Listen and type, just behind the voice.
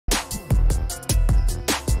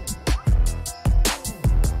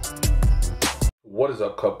What is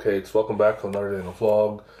up, cupcakes? Welcome back to another day in the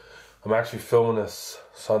vlog. I'm actually filming this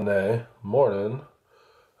Sunday morning,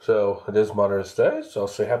 so it is Mother's Day, so I'll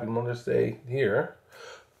say Happy Mother's Day here.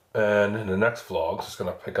 And in the next vlog, it's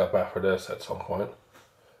gonna pick up after this at some point.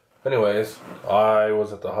 Anyways, I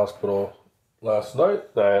was at the hospital last night.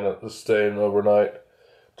 I ended up just staying overnight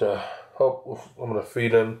to help. I'm gonna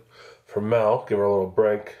feed in for Mel, give her a little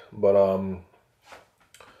break. But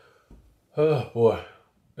oh boy.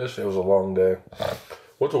 Yesterday was a long day.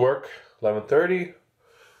 Went to work, 11:30.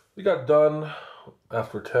 We got done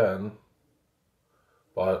after 10.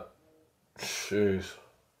 But, jeez.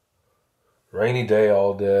 Rainy day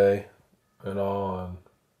all day, and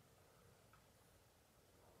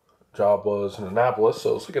job was in Annapolis,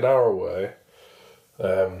 so it's like an hour away. We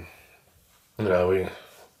a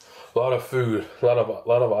lot of food, a lot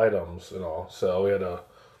of items, so we had to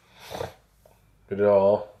get it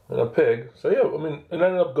all. And a pig. So yeah, I mean, it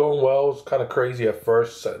ended up going well. It was kind of crazy at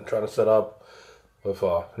first, trying to set up with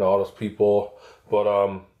all those people. But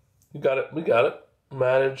we got it.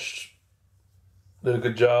 Managed, did a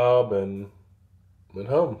good job, and went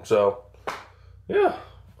home. So yeah,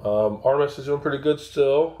 Artemis is doing pretty good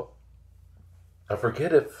still. I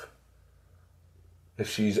forget if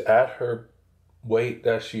she's at her weight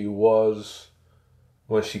that she was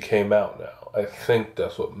when she came out now. I think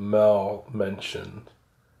that's what Mel mentioned.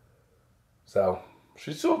 So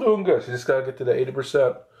she's still doing good. She just gotta get to the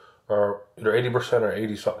 80%, or either 80% or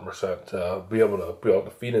 80-something% to be able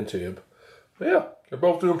to feed in tube. But yeah, they're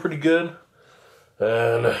both doing pretty good,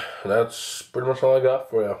 and that's pretty much all I got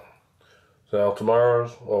for you. So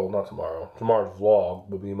tomorrow's vlog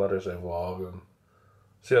will be Mother's Day vlog, and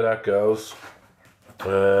see how that goes.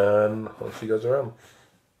 And I'll see you guys around.